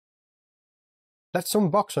Let's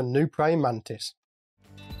unbox a new praying mantis.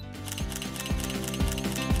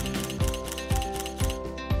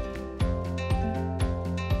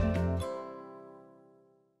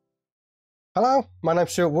 Hello, my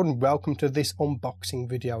name's Stuart Wood and welcome to this unboxing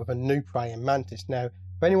video of a new praying mantis. Now,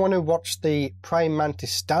 for anyone who watched the praying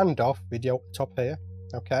mantis standoff video at the top here,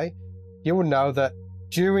 okay, you will know that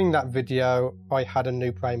during that video I had a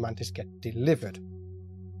new praying mantis get delivered.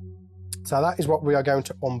 So that is what we are going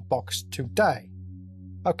to unbox today.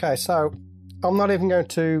 Okay, so I'm not even going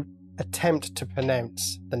to attempt to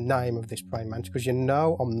pronounce the name of this praying mantis because you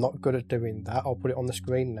know I'm not good at doing that. I'll put it on the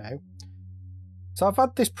screen now. So I've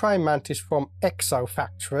had this praying mantis from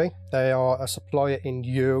Exo-Factory. They are a supplier in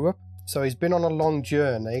Europe. So he's been on a long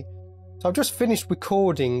journey. So I've just finished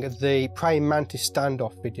recording the praying mantis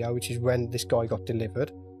standoff video, which is when this guy got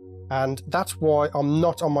delivered. And that's why I'm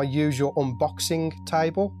not on my usual unboxing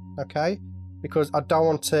table, okay? Because I don't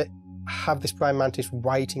want to have this praying mantis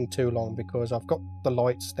waiting too long because I've got the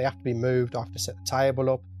lights, they have to be moved, I have to set the table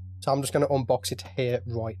up. So I'm just going to unbox it here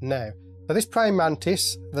right now. So this praying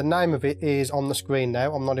mantis, the name of it is on the screen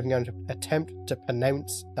now. I'm not even going to attempt to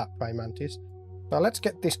pronounce that praying mantis. Now let's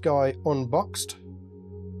get this guy unboxed.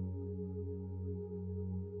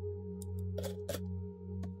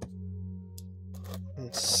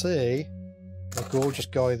 And see what a gorgeous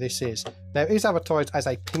guy this is. Now it is advertised as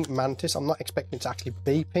a pink mantis. I'm not expecting it to actually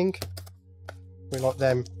be pink. We like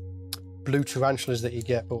them blue tarantulas that you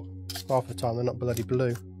get, but half the time they're not bloody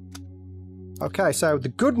blue. Okay, so the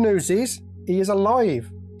good news is he is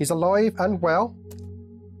alive. He's alive and well.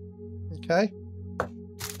 Okay,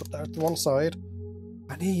 put that to one side.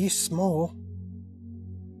 And he is small.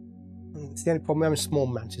 It's the only problem having small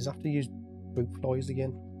mantis. I have to use fruit flies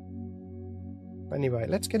again. But anyway,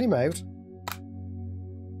 let's get him out.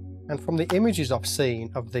 And from the images I've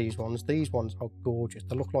seen of these ones are gorgeous.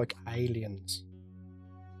 They look like aliens.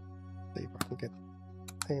 See if I can get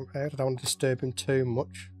him out. I don't want to disturb him too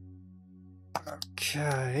much.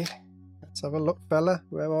 Okay, let's have a look, fella.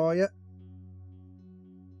 Where are you?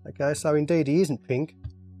 Okay, so indeed he isn't pink.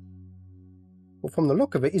 But from the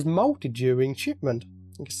look of it, he's molted during shipment.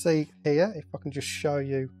 You can see here, if I can just show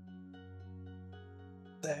you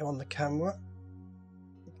there on the camera.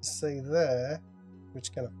 You can see there, which is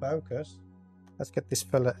going to focus. Let's get this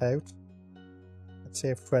fella out. Let's see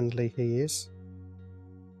how friendly he is.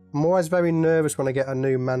 I'm always very nervous when I get a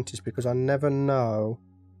new mantis because I never know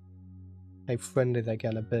how friendly they're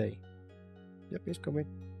going to be. Yep, he's coming.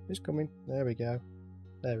 He's coming. There we go.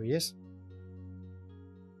 There he is.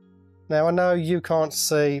 Now, I know you can't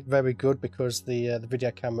see very good because the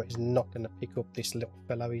video camera is not going to pick up this little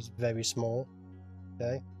fellow. He's very small.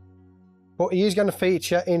 Okay. But he is going to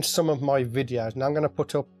feature in some of my videos. Now, I'm going to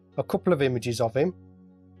put up a couple of images of him.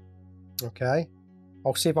 Okay.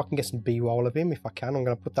 I'll see if I can get some B-roll of him. If I can, I'm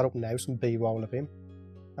going to put that up now, some B-roll of him.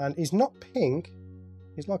 And he's not pink.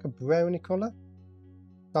 He's like a browny colour.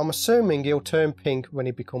 So I'm assuming he'll turn pink when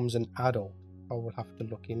he becomes an adult. I will have to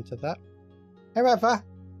look into that. However,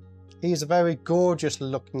 he's a very gorgeous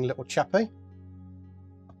looking little chappy.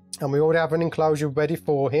 And we already have an enclosure ready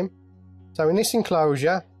for him. So in this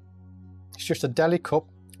enclosure, it's just a deli cup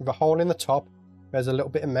with a hole in the top. There's a little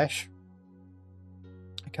bit of mesh.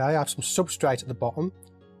 Okay, I have some substrate at the bottom.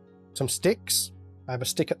 Some sticks. I have a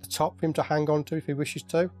stick at the top for him to hang on to if he wishes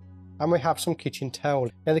to. And we have some kitchen towel.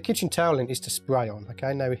 Now the kitchen toweling is to spray on.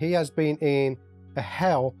 Okay, now he has been in a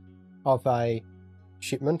hell of a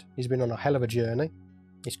shipment. He's been on a hell of a journey.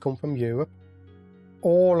 He's come from Europe.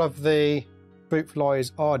 All of the fruit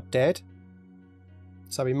flies are dead.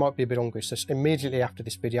 So he might be a bit hungry. So immediately after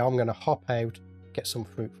this video, I'm going to hop out, get some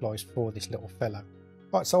fruit flies for this little fellow.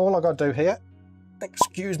 Right, so all I've got to do here,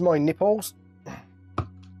 excuse my nipples,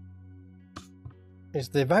 is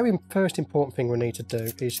the very first important thing we need to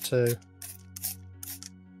do is to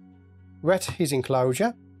wet his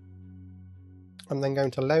enclosure. I'm then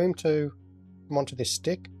going to allow him to come onto this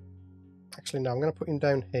stick. Actually, no, I'm going to put him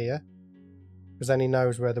down here because then he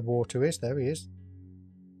knows where the water is. There he is.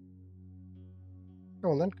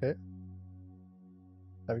 Go on then, Kurt.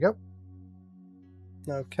 There we go.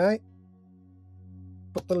 Okay.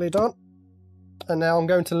 Put the lid on. And now I'm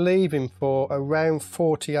going to leave him for around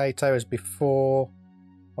 48 hours before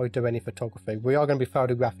I do any photography. We are going to be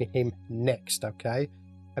photographing him next, okay?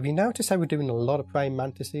 Have you noticed how we're doing a lot of praying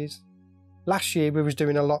mantises? Last year we was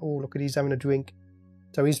doing a lot. Oh, look at he's having a drink.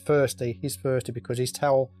 So he's thirsty. He's thirsty because his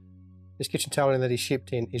towel, this kitchen towel that he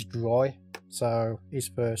shipped in is dry. So he's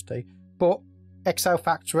thirsty. But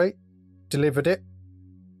Exo-Factory delivered it.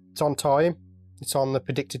 It's on time. It's on the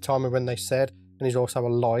predicted time of when they said. And he's also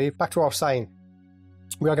alive. Back to what I was saying.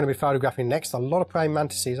 We are going to be photographing next a lot of praying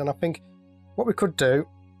mantises. And I think what we could do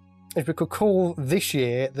is we could call this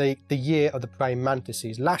year the year of the praying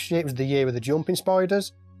mantises. Last year it was the year of the jumping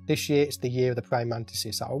spiders. This year it's the year of the praying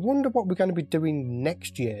mantises. So I wonder what we're going to be doing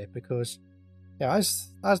next year, because you know,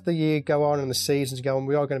 as the year go on and the seasons go on,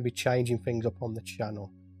 we are going to be changing things up on the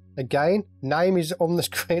channel. Again, name is on the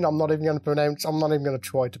screen. I'm not even going to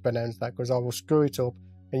try to pronounce that, because I will screw it up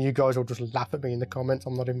and you guys will just laugh at me in the comments.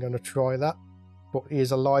 I'm not even going to try that. But he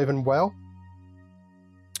is alive and well.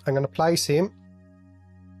 I'm going to place him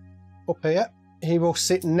up here. He will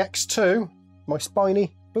sit next to my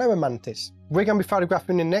spiny flower mantis. We're going to be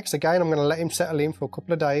photographing him next. Again, I'm going to let him settle in for a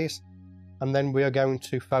couple of days, and then we are going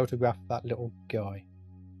to photograph that little guy.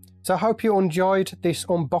 So I hope you enjoyed this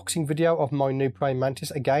unboxing video of my new praying mantis.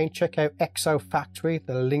 Again, check out Exo-Factory.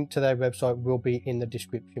 The link to their website will be in the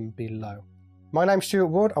description below. My name's Stuart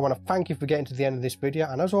Wood. I want to thank you for getting to the end of this video,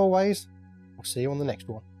 and as always, I'll see you on the next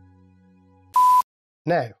one.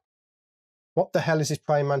 Now, what the hell is this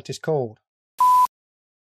praying mantis called?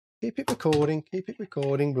 Keep it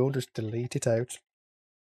recording, we'll just delete it out.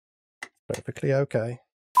 Perfectly okay.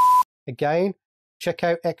 Again, check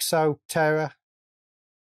out Exo-Terra